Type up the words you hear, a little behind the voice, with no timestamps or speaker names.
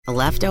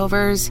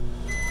Leftovers,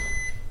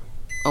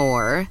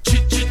 or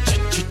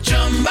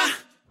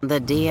the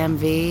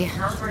DMV,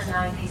 Number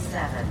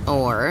 97.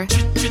 or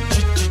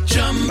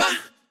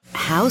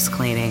house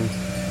cleaning,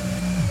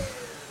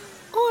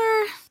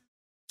 or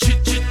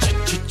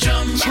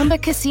Chumba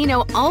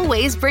Casino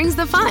always brings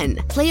the fun.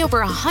 Play over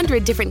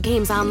 100 different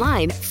games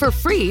online for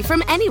free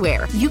from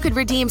anywhere. You could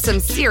redeem some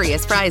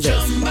serious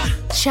prizes.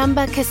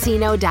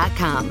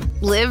 ChumbaCasino.com.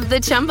 Live the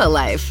Chumba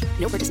life.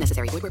 No purchase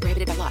necessary. Void where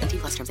prohibited by law.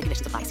 18+ terms and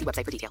conditions apply. See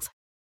website for details.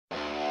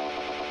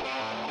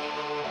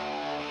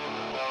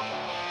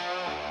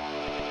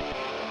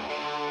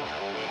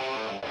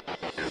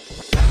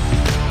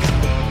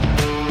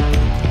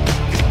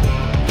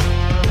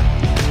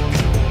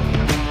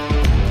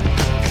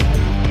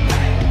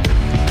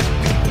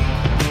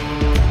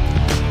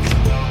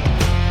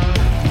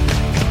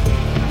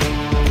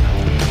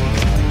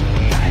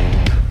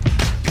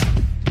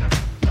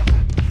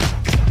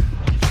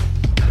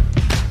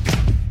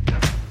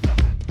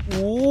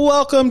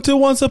 Welcome to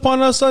Once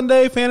Upon a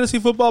Sunday Fantasy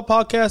Football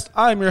Podcast.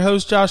 I'm your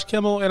host, Josh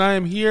Kimmel, and I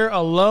am here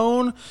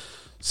alone,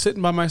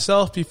 sitting by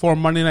myself before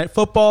Monday Night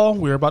Football.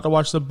 We're about to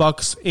watch the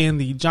Bucs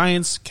and the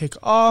Giants kick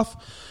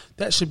off.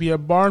 That should be a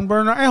barn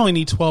burner. I only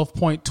need 12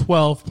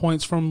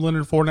 points from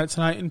Leonard Fournette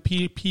tonight in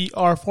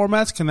PPR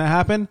formats. Can that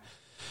happen?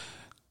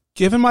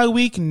 Given my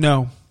week,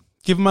 no.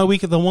 Given my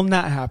week, that will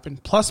not happen.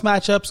 Plus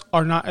matchups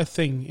are not a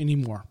thing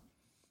anymore.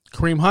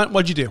 Kareem Hunt,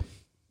 what'd you do?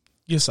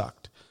 You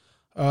sucked.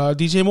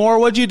 DJ Moore,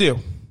 what'd you do?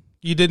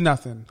 You did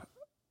nothing.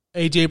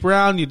 A.J.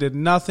 Brown, you did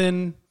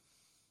nothing.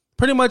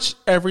 Pretty much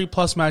every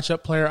plus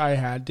matchup player I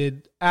had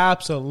did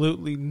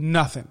absolutely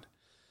nothing.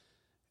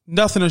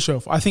 Nothing to show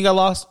for. I think I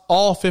lost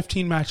all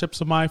 15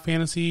 matchups of my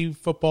fantasy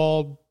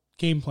football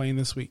game playing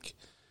this week.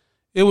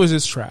 It was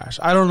just trash.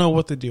 I don't know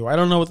what to do. I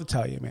don't know what to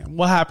tell you, man.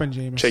 What happened,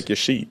 James? Check your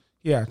sheet.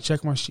 Yeah,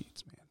 check my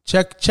sheets,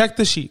 man. Check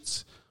the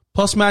sheets.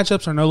 Plus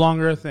matchups are no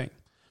longer a thing.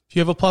 If you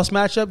have a plus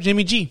matchup,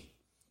 Jimmy G.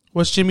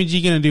 What's Jimmy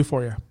G going to do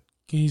for you?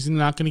 He's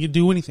not going to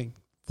do anything.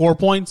 4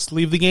 points,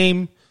 leave the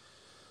game.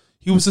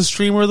 He was the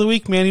streamer of the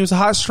week, man. He was a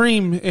hot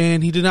stream,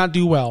 and he did not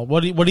do well.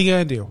 What are you going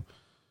to do?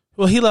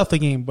 Well, he left the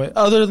game, but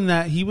other than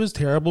that, he was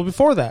terrible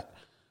before that.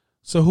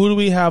 So who do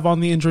we have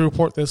on the injury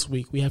report this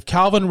week? We have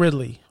Calvin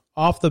Ridley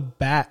off the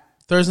bat.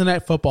 Thursday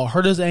Night Football.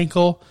 Hurt his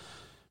ankle.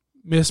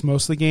 Missed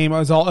most of the game.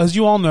 As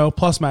you all know,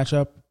 plus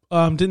matchup.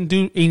 Didn't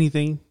do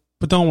anything,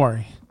 but don't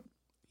worry.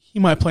 He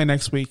might play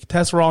next week.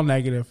 Tests were all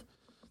negative.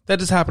 That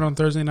just happened on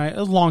Thursday night,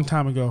 a long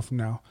time ago from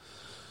now.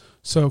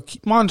 So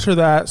monitor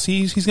that.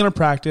 See, he's going to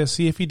practice.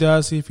 See if he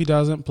does. See if he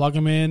doesn't. Plug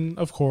him in,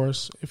 of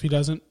course. If he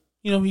doesn't,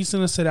 he's going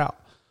to sit out.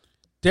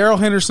 Darrell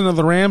Henderson of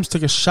the Rams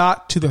took a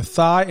shot to the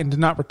thigh and did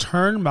not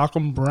return.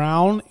 Malcolm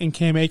Brown and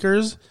Cam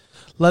Akers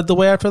led the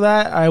way after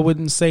that. I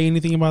wouldn't say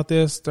anything about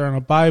this. They're on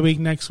a bye week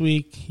next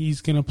week.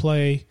 He's going to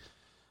play,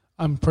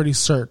 I'm pretty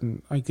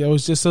certain. It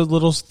was just a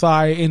little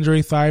thigh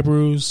injury, thigh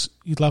bruise.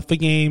 He left the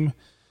game.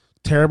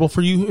 Terrible for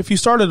you if you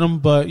started him,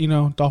 but,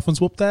 Dolphins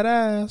whooped that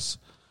ass.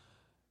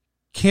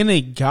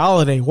 Kenny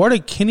Golladay. Where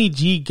did Kenny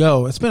G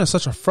go? It's been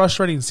such a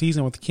frustrating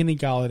season with Kenny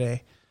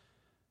Golladay.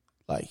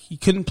 You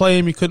couldn't play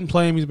him. You couldn't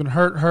play him. He's been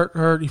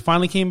hurt. He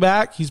finally came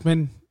back. He's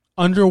been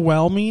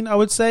underwhelming, I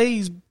would say.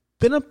 He's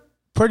been a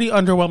pretty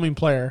underwhelming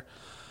player.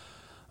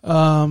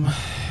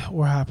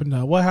 What happened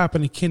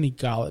to Kenny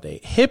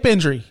Golladay? Hip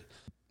injury.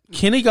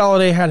 Kenny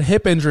Golladay had a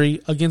hip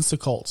injury against the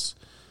Colts.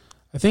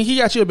 I think he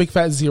got you a big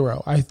fat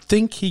 0. I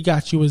think he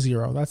got you a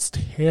 0. That's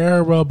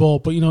terrible.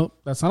 But,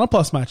 that's not a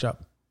plus matchup.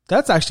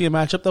 That's actually a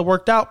matchup that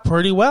worked out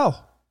pretty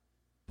well.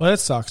 But it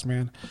sucks,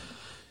 man.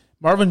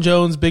 Marvin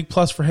Jones, big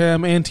plus for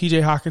him, and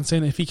TJ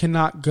Hawkinson. If he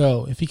cannot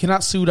go, if he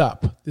cannot suit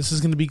up, this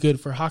is going to be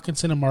good for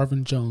Hawkinson and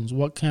Marvin Jones.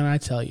 What can I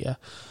tell you?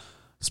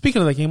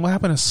 Speaking of that game, what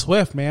happened to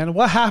Swift, man?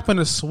 What happened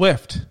to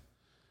Swift?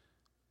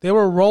 They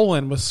were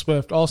rolling with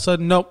Swift. All of a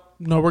sudden, nope,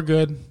 no, we're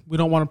good. We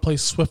don't want to play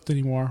Swift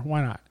anymore.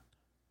 Why not?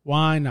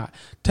 Why not?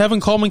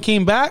 Tevin Coleman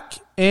came back,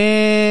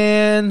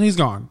 and he's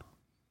gone.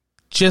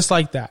 Just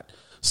like that.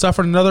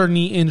 Suffered another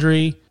knee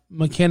injury.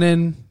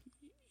 McKinnon,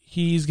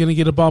 he's going to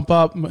get a bump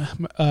up.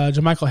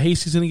 JaMycal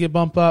Hasty's going to get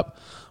bump up.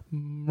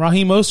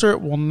 Raheem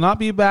Mostert will not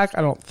be back,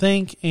 I don't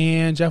think.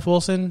 And Jeff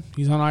Wilson,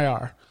 he's on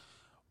IR.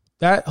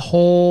 That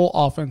whole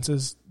offense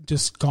is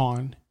just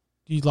gone.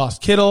 You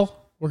lost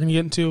Kittle. We're going to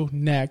get into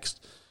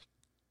next.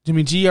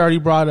 Jimmy G already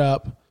brought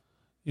up.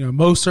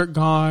 Mostert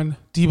gone.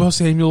 Deebo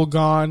Samuel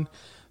gone.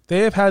 They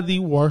have had the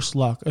worst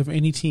luck of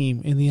any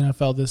team in the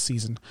NFL this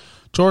season.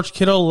 George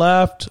Kittle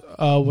left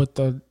with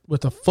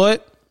the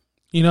foot.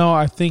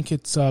 I think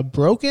it's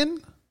broken.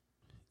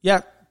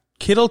 Yeah,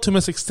 Kittle to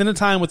miss extended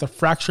time with a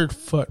fractured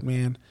foot,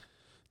 man.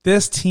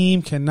 This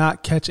team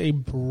cannot catch a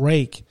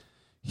break.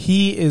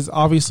 He is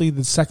obviously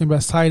the second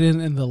best tight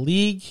end in the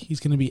league. He's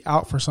going to be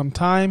out for some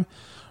time.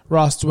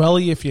 Ross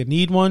Dwelley, if you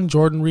need one.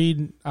 Jordan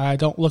Reed, I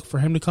don't look for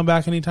him to come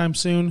back anytime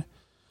soon.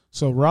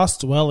 So Ross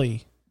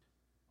Dwelley.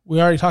 We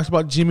already talked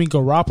about Jimmy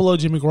Garoppolo.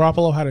 Jimmy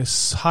Garoppolo had a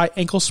high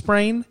ankle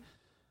sprain.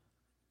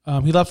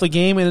 He left the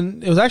game,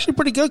 and it was actually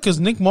pretty good because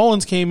Nick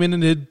Mullins came in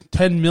and did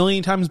 10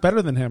 million times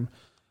better than him.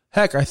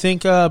 Heck, I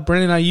think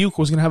Brandon Ayuk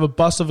was going to have a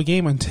bust of a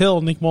game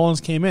until Nick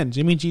Mullins came in.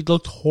 Jimmy G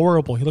looked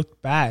horrible. He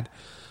looked bad.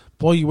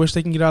 Boy, you wish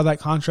they can get out of that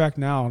contract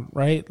now,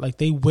 right? Like,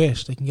 they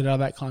wish they can get out of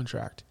that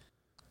contract.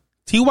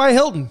 T.Y.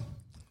 Hilton.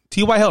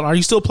 T.Y. Hilton. Are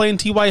you still playing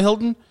T.Y.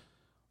 Hilton?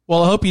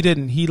 Well, I hope you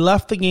didn't. He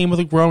left the game with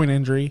a growing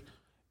injury.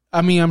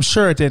 I mean, I'm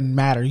sure it didn't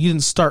matter. You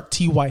didn't start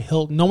T.Y.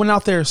 Hilton. No one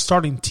out there is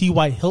starting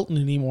T.Y. Hilton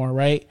anymore,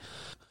 right?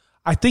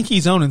 I think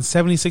he's owned in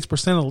 76%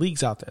 of the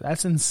leagues out there.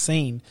 That's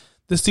insane.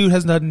 This dude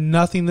has done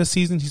nothing this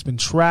season. He's been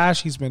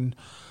trash. He's been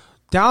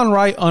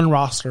downright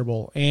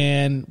unrosterable,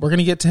 and we're going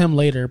to get to him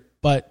later.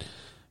 But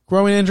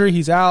growing injury,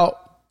 he's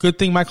out. Good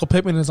thing Michael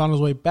Pittman is on his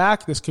way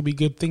back. This could be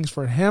good things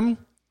for him.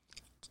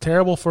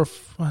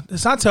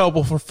 It's not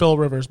terrible for Phil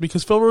Rivers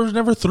because Phil Rivers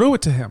never threw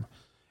it to him.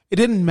 It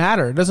didn't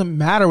matter. It doesn't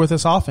matter with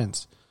this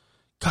offense.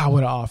 God,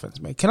 what an offense,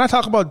 man. Can I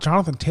talk about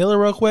Jonathan Taylor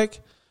real quick?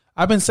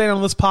 I've been saying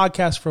on this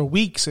podcast for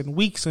weeks and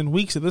weeks and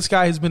weeks that this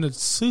guy has been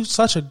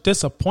such a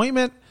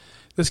disappointment.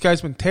 This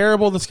guy's been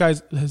terrible.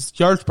 His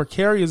yards per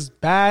carry is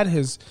bad.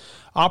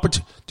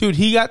 Dude,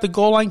 he got the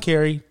goal line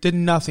carry, did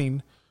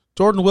nothing.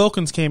 Jordan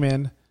Wilkins came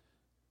in.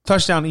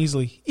 Touchdown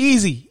easily.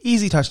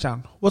 Easy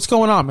touchdown. What's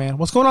going on, man?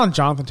 What's going on,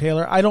 Jonathan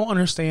Taylor? I don't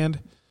understand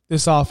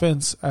this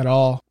offense at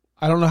all.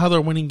 I don't know how they're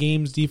winning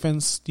games.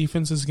 Defense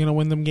is going to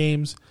win them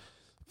games.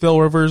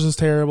 Phil Rivers is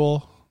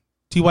terrible.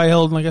 T.Y.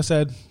 Hilton, like I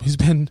said,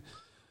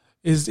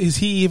 is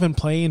he even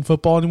playing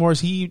football anymore? Is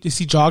he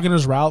jogging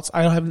his routes?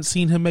 I haven't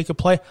seen him make a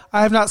play.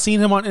 I have not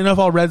seen him on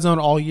NFL Red Zone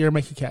all year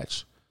make a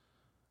catch.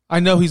 I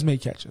know he's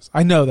made catches.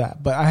 I know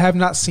that, but I have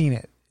not seen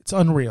it. It's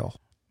unreal.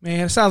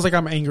 Man, it sounds like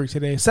I'm angry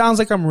today. It sounds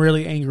like I'm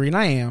really angry, and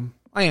I am.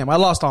 I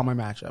lost all my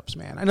matchups,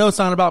 man. I know it's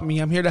not about me.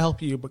 I'm here to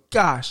help you, but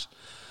gosh,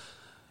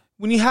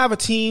 when you have a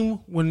team,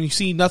 when you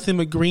see nothing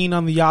but green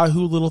on the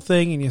Yahoo little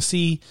thing, and you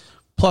see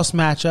plus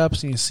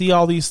matchups, and you see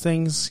all these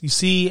things, you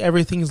see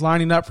everything's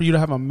lining up for you to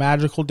have a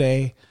magical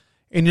day,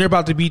 and you're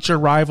about to beat your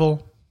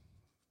rival,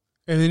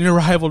 and then your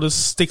rival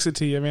just sticks it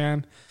to you,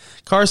 man.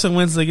 Carson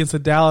Wentz against the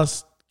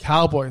Dallas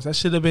Cowboys. That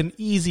should have been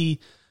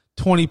easy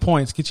 20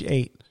 points, get you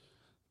 8.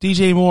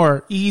 DJ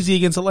Moore, easy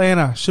against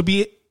Atlanta. Should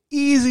be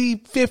easy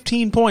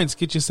 15 points,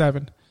 get you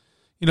 7.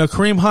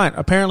 Kareem Hunt.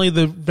 Apparently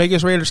the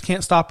Vegas Raiders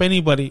can't stop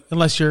anybody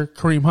unless you're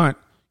Kareem Hunt.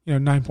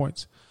 9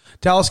 points.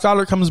 Dallas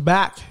Goedert comes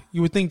back.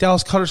 You would think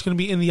Dallas Goedert's going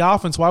to be in the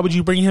offense. Why would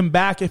you bring him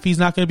back if he's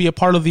not going to be a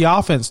part of the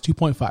offense?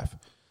 2.5.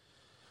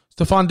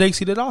 Stephon Diggs,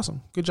 he did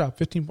awesome. Good job,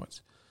 15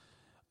 points.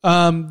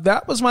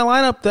 That was my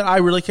lineup that I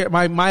really care.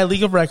 My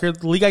league of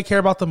record, the league I care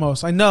about the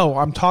most. I know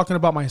I'm talking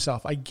about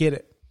myself. I get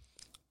it.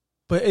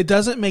 But it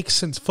doesn't make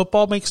sense.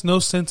 Football makes no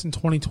sense in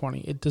 2020.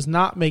 It does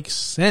not make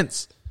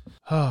sense.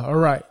 All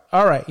right.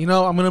 I'm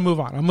going to move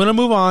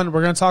on.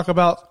 We're going to talk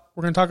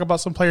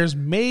about some players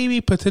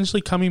maybe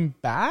potentially coming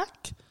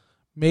back.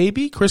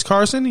 Maybe Chris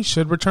Carson, he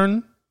should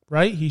return,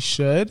 right? He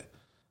should.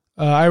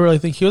 I really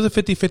think he was a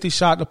 50-50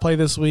 shot to play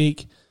this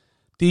week.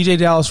 DJ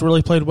Dallas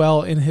really played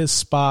well in his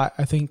spot.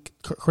 I think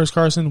Chris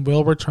Carson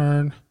will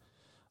return.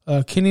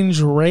 Kenyon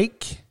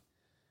Drake,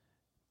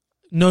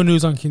 no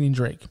news on Kenyon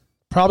Drake.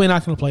 Probably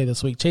not going to play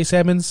this week. Chase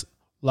Edmonds,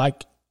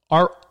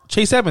 our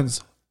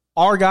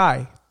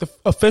guy, the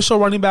official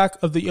running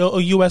back of the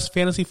OUS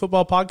Fantasy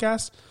Football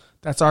Podcast.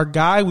 That's our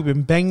guy. We've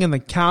been banging the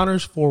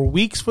counters for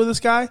weeks for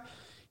this guy.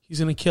 He's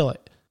going to kill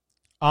it.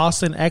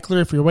 Austin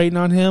Eckler, if you're waiting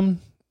on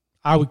him,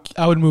 I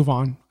would move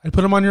on. I'd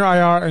put him on your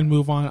IR and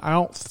move on. I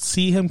don't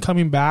see him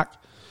coming back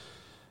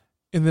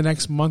in the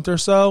next month or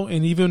so.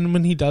 And even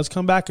when he does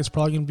come back, it's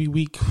probably going to be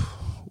week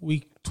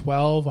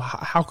 12.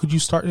 How could you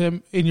start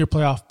him in your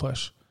playoff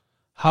push?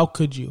 How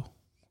could you?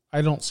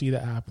 I don't see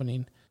that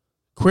happening.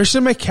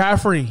 Christian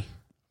McCaffrey,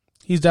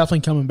 he's definitely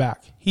coming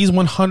back. He's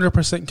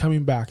 100%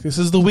 coming back. This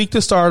is the week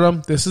to start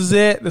him. This is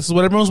it. This is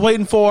what everyone's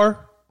waiting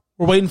for.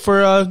 We're waiting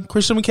for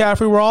Christian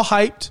McCaffrey. We're all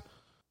hyped.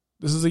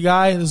 This is a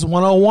guy. This is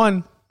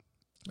 101.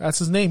 That's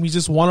his name. He's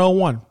just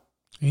 101. And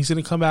he's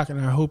going to come back, and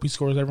I hope he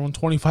scores everyone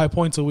 25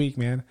 points a week,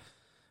 man.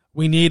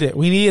 We need it.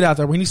 We need it out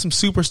there. We need some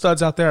super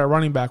studs out there at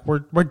running back.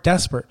 We're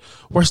desperate.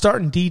 We're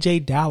starting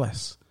DJ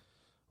Dallas.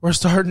 We're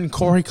starting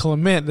Corey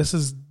Clement. This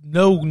is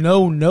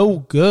no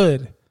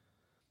good.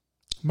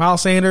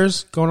 Miles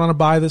Sanders going on a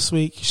bye this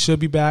week. He should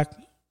be back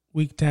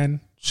week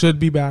 10. Should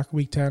be back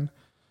week 10.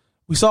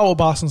 We saw what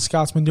Boston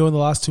Scott's been doing the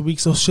last 2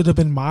 weeks. Those should have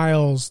been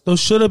Miles. Those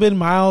should have been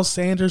Miles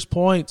Sanders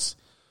points.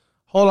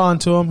 Hold on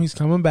to him. He's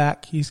coming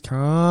back.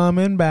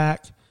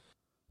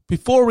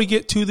 Before we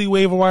get to the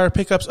waiver wire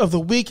pickups of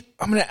the week,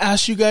 I'm going to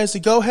ask you guys to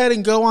go ahead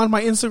and go on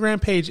my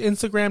Instagram page,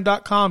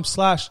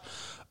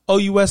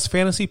 Instagram.com/OUS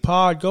Fantasy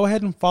Pod. Go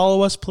ahead and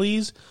follow us,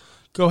 please.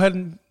 Go ahead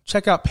and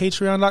check out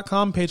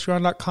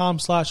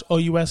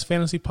Patreon.com/OUS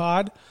Fantasy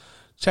Pod.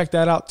 Check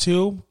that out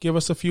too. Give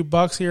us a few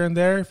bucks here and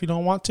there. If you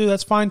don't want to,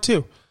 that's fine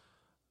too.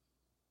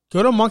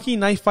 Go to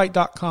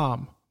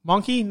monkeyknifefight.com.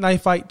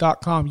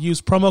 monkeyknifefight.com.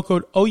 Use promo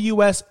code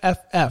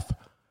OUSFF.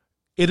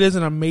 It is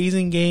an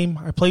amazing game.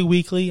 I play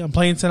weekly. I'm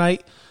playing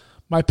tonight.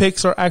 My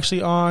picks are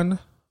actually on.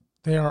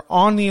 They are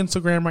on the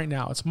Instagram right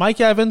now. It's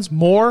Mike Evans,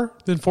 more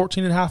than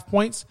 14.5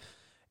 points.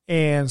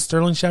 and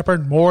Sterling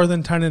Shepard more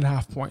than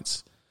 10.5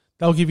 points.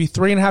 That'll give you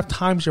 3.5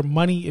 times your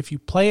money if you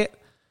play it.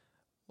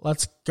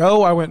 Let's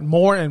go. I went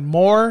more and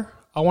more.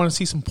 I want to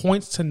see some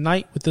points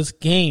tonight with this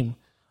game.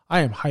 I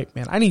am hyped,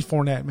 man. I need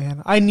Fournette,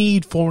 man. I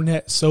need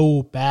Fournette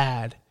so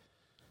bad.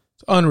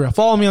 It's unreal.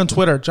 Follow me on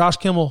Twitter, Josh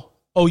Kimmel,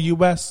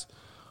 OUS.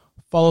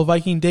 Follow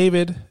Viking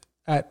David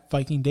at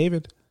Viking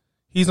David.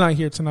 He's not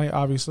here tonight,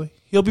 obviously.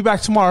 He'll be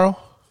back tomorrow.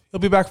 He'll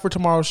be back for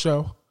tomorrow's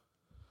show.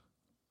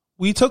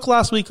 We took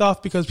last week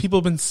off because people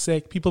have been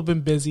sick. People have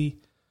been busy.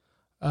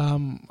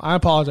 I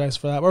apologize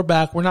for that. We're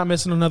back. We're not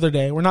missing another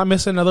day. We're not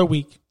missing another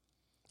week.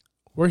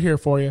 We're here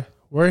for you.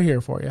 We're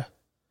here for you.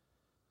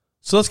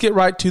 So let's get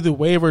right to the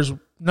waivers.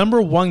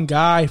 Number one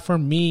guy for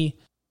me,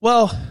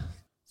 well,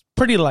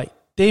 pretty light.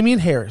 Damian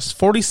Harris,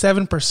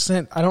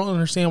 47%. I don't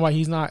understand why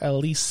he's not at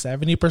least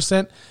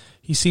 70%.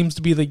 He seems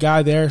to be the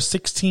guy there.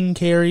 16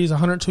 carries,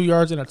 102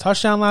 yards, and a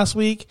touchdown last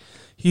week.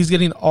 He's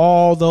getting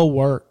all the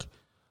work.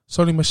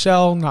 Sony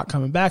Michel not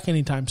coming back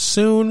anytime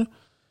soon.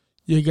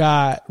 You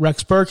got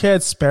Rex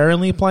Burkhead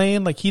sparingly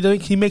playing. Like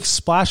he makes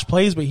splash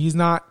plays, but he's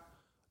not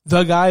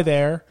the guy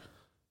there.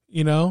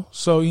 You know,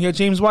 so you got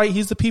James White.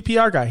 He's the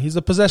PPR guy. He's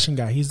the possession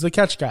guy. He's the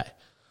catch guy.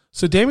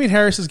 So Damian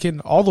Harris is getting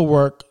all the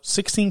work.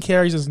 16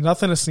 carries is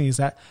nothing to sneeze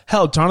at.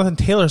 Hell, Jonathan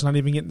Taylor's not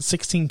even getting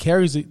 16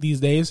 carries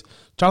these days.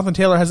 Jonathan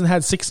Taylor hasn't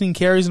had 16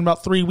 carries in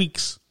about 3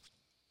 weeks.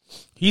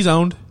 He's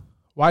owned.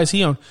 Why is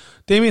he owned?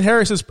 Damian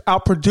Harris is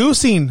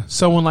outproducing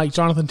someone like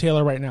Jonathan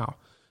Taylor right now.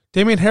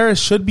 Damian Harris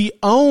should be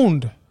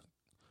owned.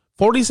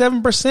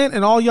 47%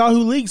 in all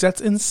Yahoo leagues.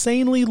 That's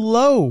insanely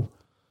low.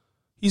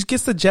 He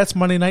gets the Jets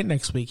Monday night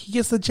next week. He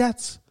gets the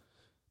Jets.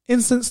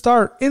 Instant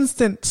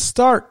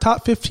start,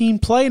 top 15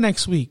 play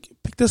next week.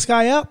 Pick this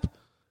guy up.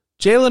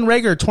 Jalen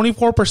Reagor,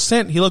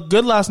 24%. He looked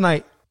good last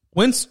night.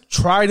 Wentz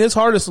tried his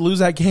hardest to lose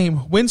that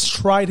game. Wentz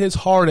tried his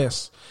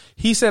hardest.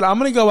 He said, I'm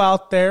going to go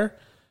out there.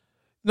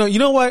 No, you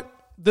know what?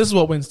 This is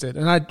what Wentz did.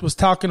 And I was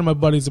talking to my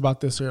buddies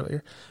about this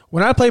earlier.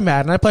 When I play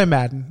Madden.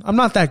 I'm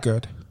not that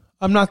good.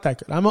 I'm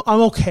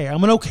okay.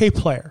 I'm an okay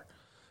player.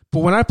 But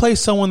when I play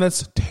someone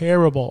that's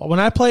terrible, when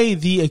I play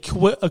the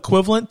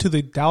equivalent to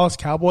the Dallas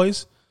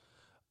Cowboys,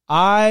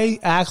 I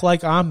act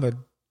like I'm the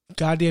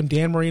goddamn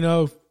Dan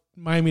Marino of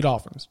Miami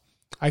Dolphins.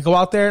 I go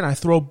out there and I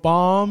throw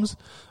bombs.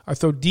 I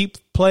throw deep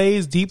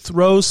plays, deep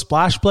throws,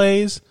 splash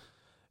plays.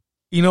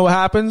 You know what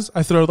happens?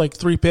 I throw like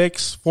 3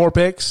 picks, 4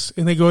 picks,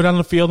 and they go down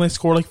the field and they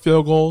score like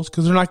field goals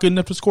because they're not good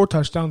enough to score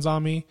touchdowns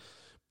on me.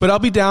 But I'll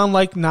be down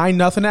like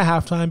 9-0 at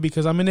halftime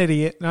because I'm an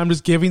idiot and I'm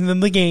just giving them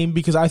the game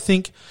because I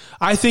think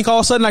all of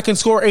a sudden I can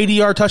score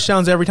 80-yard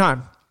touchdowns every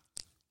time.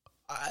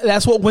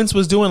 That's what Wentz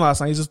was doing last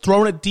night. He's just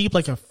throwing it deep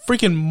like a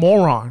freaking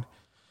moron.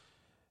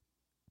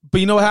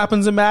 But you know what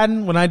happens in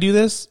Madden when I do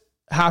this?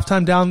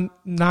 Halftime down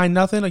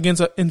 9-0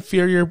 against an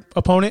inferior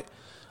opponent.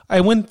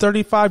 I win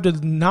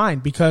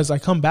 35-9 because I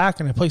come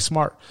back and I play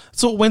smart.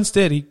 That's what Wentz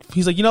did.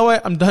 He's like, you know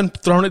what? I'm done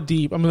throwing it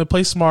deep. I'm going to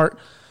play smart.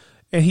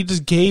 And he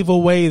just gave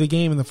away the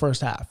game in the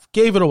first half.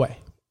 Gave it away.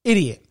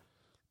 Idiot.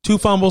 2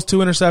 fumbles, 2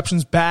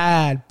 interceptions.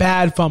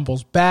 Bad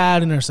fumbles.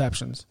 Bad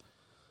interceptions.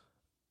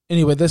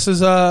 Anyway, this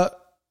is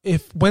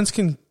if Wentz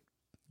can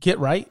get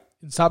right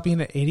and stop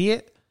being an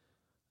idiot,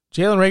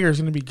 Jalen Reagor is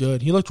going to be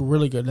good. He looked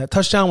really good. That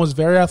touchdown was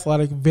very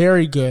athletic,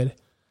 very good.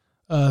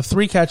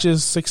 3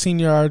 catches, 16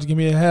 yards. Give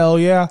me a hell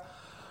yeah.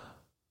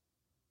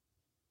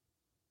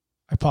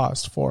 I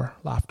paused for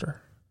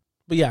laughter.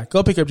 But yeah,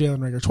 go pick up Jalen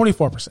Reagor,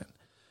 24%.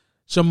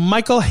 So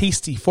Michael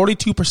Hasty,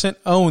 42%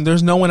 owned.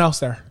 There's no one else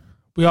there.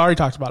 We already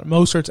talked about it.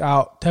 Mostert's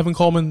out. Tevin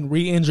Coleman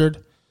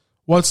re-injured.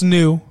 What's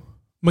new?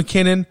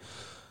 McKinnon.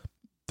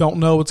 Don't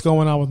know what's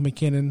going on with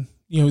McKinnon.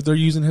 You know, they're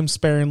using him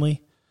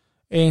sparingly.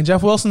 And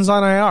Jeff Wilson's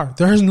on IR.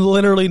 There's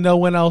literally no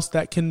one else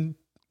that can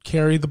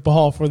carry the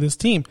ball for this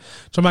team.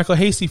 So Michael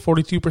Hasty,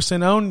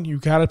 42% owned. You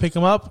got to pick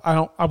him up.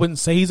 I wouldn't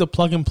say he's a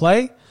plug and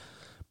play,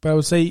 but I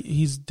would say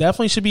he's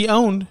definitely should be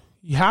owned.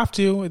 You have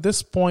to at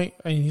this point.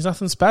 I mean, he's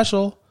nothing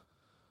special.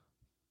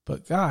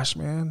 But gosh,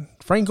 man,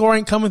 Frank Gore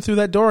ain't coming through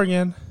that door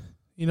again.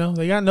 You know,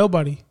 they got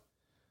nobody.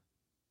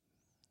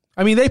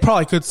 I mean, they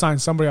probably could sign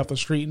somebody off the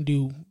street and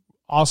do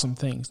awesome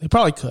things. They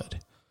probably could.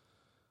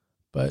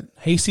 But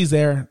Hasty's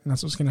there, and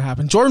that's what's going to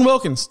happen. Jordan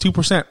Wilkins,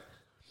 2%.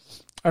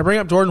 I bring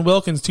up Jordan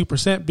Wilkins,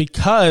 2%,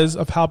 because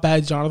of how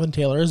bad Jonathan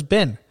Taylor has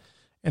been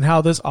and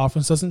how this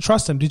offense doesn't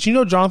trust him. Did you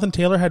know Jonathan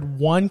Taylor had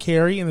 1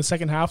 carry in the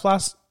second half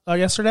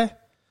yesterday?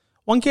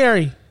 1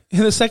 carry in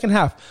the second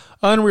half.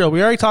 Unreal.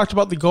 We already talked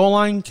about the goal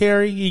line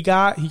carry he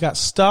got. He got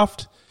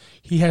stuffed.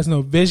 He has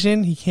no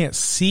vision. He can't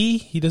see.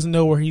 He doesn't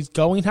know where he's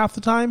going half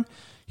the time.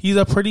 He's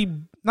a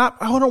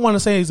I don't want to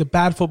say he's a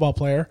bad football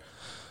player,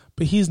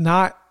 but he's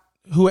not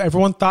who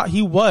everyone thought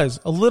he was.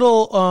 A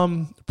little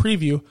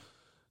preview.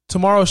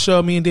 Tomorrow's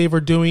show, me and Dave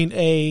are doing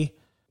a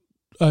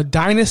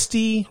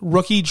dynasty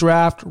rookie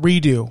draft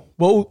redo.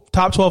 Well,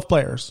 top 12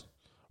 players.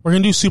 We're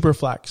going to do super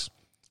flex.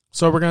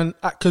 So we're going to,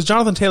 because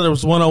Jonathan Taylor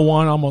was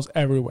 101 almost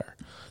everywhere.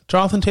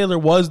 Jonathan Taylor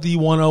was the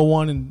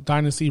 101 in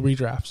dynasty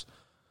redrafts.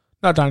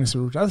 Not dynasty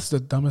redrafts. That's the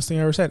dumbest thing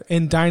I ever said.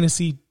 In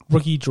dynasty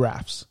rookie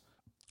drafts.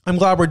 I'm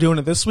glad we're doing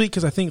it this week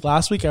because I think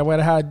last week I would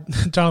have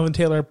had Jonathan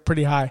Taylor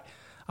pretty high.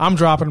 I'm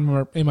dropping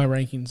him in my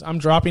rankings.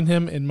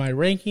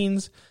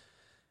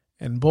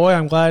 And boy,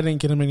 I'm glad I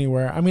didn't get him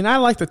anywhere. I mean, I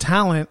like the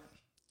talent,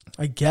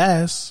 I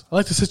guess. I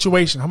like the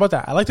situation. How about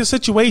that? I like the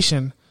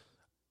situation.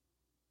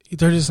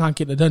 They're just not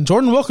getting it done.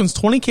 Jordan Wilkins,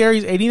 20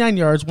 carries, 89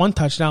 yards, 1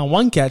 touchdown,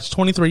 1 catch,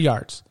 23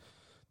 yards.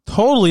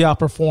 Totally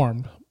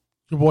outperformed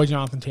your boy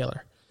Jonathan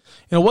Taylor.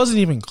 And it wasn't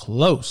even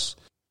close.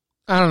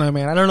 I don't know,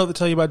 man. I don't know what to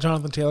tell you about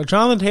Jonathan Taylor.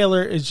 Jonathan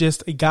Taylor is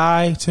just a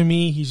guy to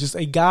me. He's just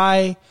a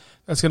guy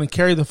that's going to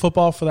carry the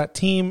football for that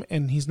team,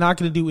 and he's not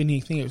going to do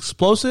anything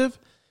explosive.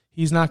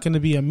 He's not going to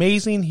be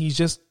amazing. He's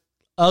just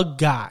a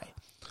guy.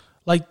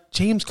 Like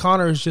James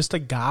Conner is just a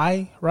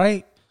guy,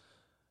 right?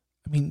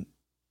 I mean,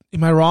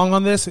 am I wrong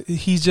on this?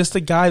 He's just a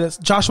guy that's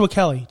Joshua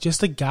Kelly,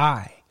 just a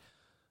guy.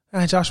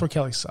 Joshua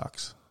Kelly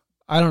sucks.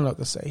 I don't know what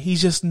to say.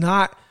 He's just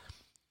not.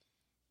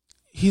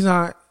 He's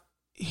not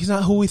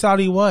who we thought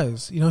he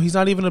was. You know, he's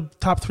not even a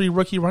top 3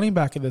 rookie running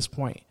back at this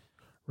point,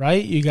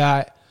 right? You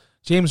got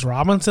James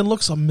Robinson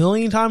looks a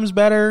million times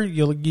better.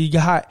 You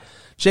got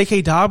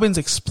J.K. Dobbins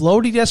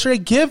exploded yesterday.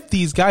 Give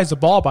these guys the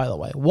ball, by the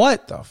way.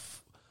 What the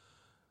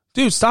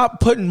dude, stop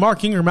putting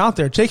Mark Ingram out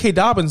there. J.K.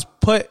 Dobbins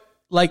put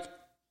like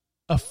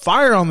a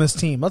fire on this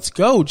team. Let's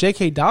go,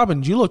 J.K.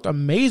 Dobbins. You looked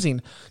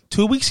amazing.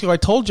 2 weeks ago, I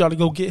told y'all to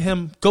go get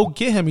him. Go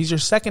get him. He's your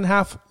second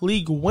half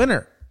league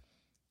winner.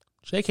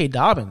 J.K.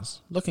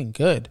 Dobbins looking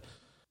good.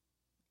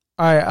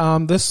 All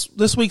right,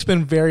 this week's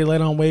been very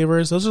late on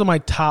waivers. Those are my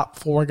top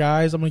 4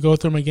 guys. I'm going to go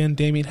through them again.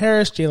 Damian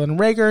Harris, Jalen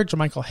Reagor,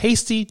 JaMycal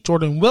Hasty,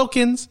 Jordan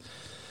Wilkins.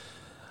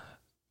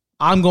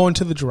 I'm going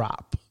to the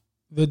drop.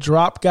 The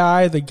drop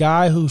guy, the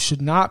guy who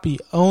should not be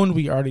owned.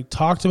 We already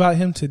talked about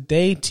him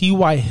today.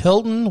 T.Y.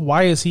 Hilton.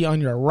 Why is he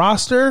on your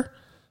roster?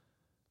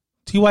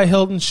 T.Y.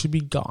 Hilton should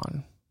be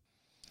gone.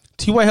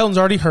 T.Y. Hilton's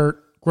already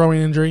hurt,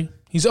 growing injury.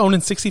 He's owned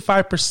in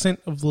 65%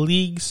 of the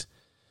leagues.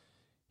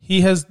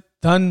 He has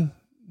done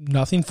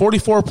nothing.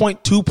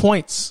 44.2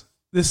 points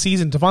this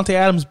season. Devontae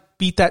Adams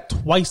beat that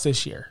twice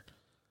this year.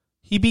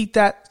 He beat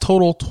that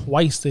total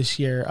twice this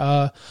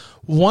year.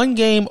 1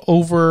 game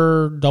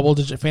over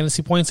double-digit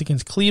fantasy points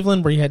against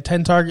Cleveland where he had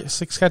 10 targets,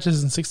 6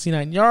 catches, and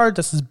 69 yards.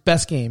 That's his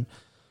best game.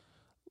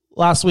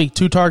 Last week,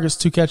 2 targets,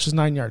 2 catches,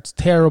 9 yards.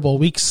 Terrible.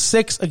 Week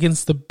 6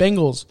 against the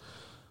Bengals.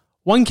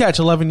 1 catch,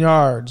 11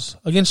 yards.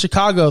 Against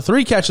Chicago,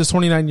 3 catches,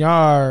 29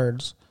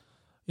 yards.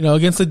 You know,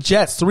 against the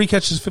Jets, 3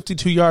 catches,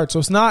 52 yards. So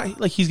it's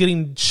not like he's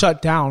getting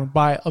shut down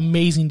by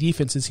amazing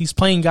defenses. He's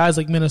playing guys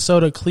like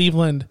Minnesota,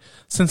 Cleveland,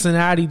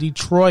 Cincinnati,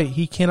 Detroit.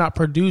 He cannot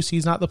produce.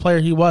 He's not the player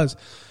he was.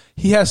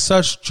 He has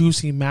such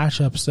juicy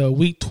matchups, though.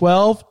 Week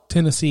 12,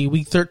 Tennessee.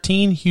 Week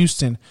 13,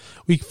 Houston.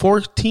 Week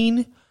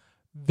 14,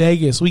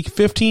 Vegas. Week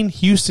 15,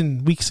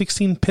 Houston. Week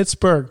 16,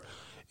 Pittsburgh.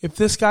 If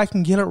this guy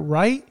can get it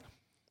right,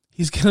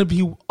 he's going to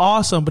be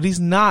awesome, but he's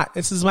not.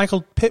 This is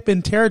Michael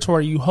Pittman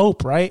territory, you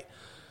hope, right?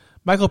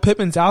 Michael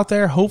Pittman's out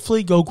there.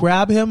 Hopefully, go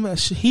grab him.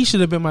 He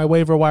should have been my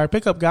waiver wire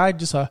pickup guy.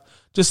 Just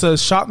a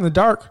shot in the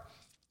dark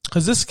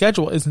because this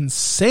schedule is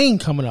insane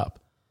coming up.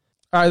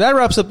 All right, that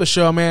wraps up the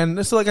show, man.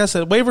 This is like I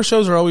said, waiver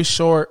shows are always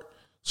short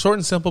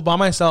and simple by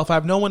myself. I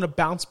have no one to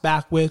bounce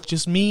back with.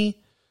 Just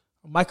me,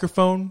 a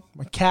microphone,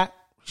 my cat.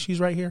 She's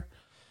right here.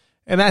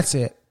 And that's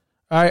it.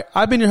 All right,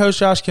 I've been your host,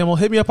 Josh Kimmel.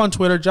 Hit me up on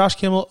Twitter, Josh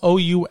Kimmel,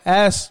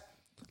 OUS.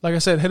 Like I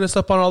said, hit us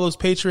up on all those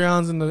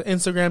Patreons and the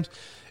Instagrams.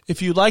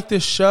 If you like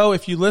this show,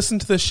 if you listen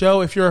to the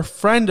show, if you're a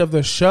friend of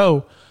the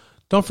show,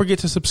 don't forget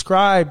to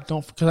subscribe.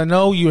 Because I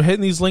know you're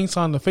hitting these links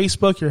on the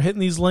Facebook, you're hitting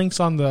these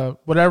links on the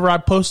whatever I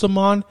post them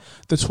on,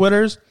 the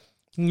Twitters.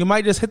 And you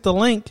might just hit the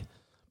link,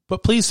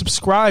 but please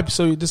subscribe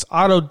so this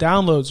auto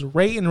downloads.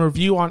 Rate and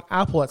review on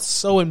Apple. That's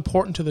so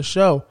important to the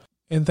show.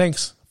 And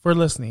thanks for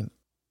listening.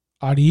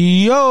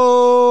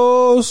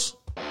 Adios.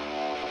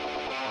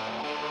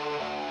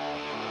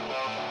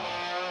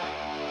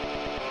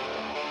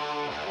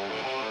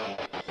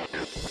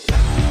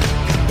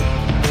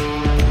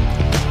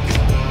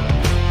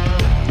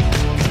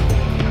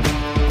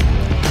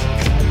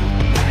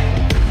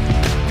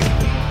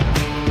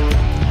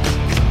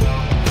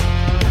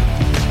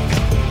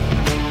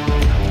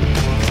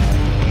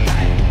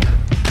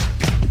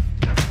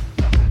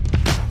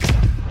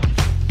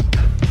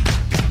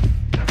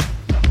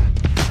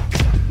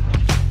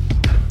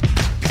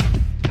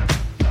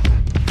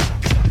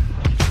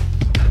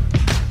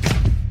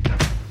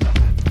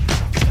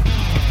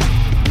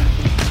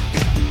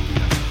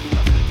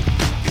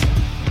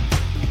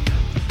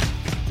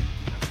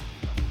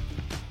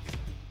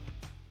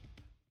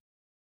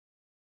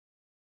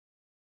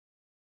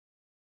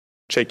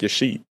 Check your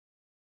sheet.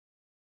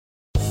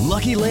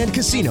 Lucky Land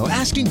Casino,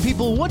 asking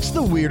people, what's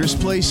the weirdest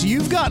place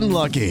you've gotten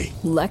lucky?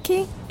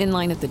 Lucky? In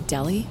line at the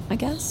deli, I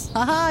guess?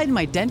 Aha, in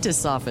my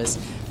dentist's office.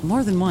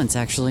 More than once,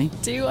 actually.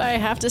 Do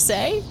I have to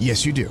say?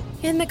 Yes, you do.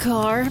 In the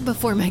car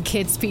before my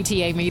kids'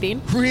 PTA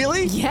meeting.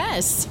 Really?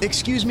 Yes.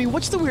 Excuse me,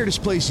 what's the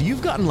weirdest place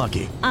you've gotten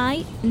lucky?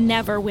 I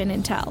never win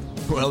and tell.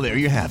 Well, there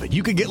you have it.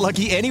 You can get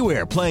lucky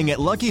anywhere, playing at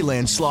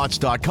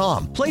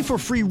LuckyLandSlots.com. Play for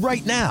free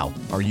right now.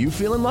 Are you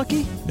feeling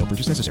lucky? No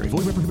purchase necessary.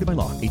 Void where prohibited by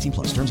law. 18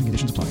 plus. Terms and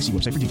conditions apply. See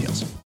website for details.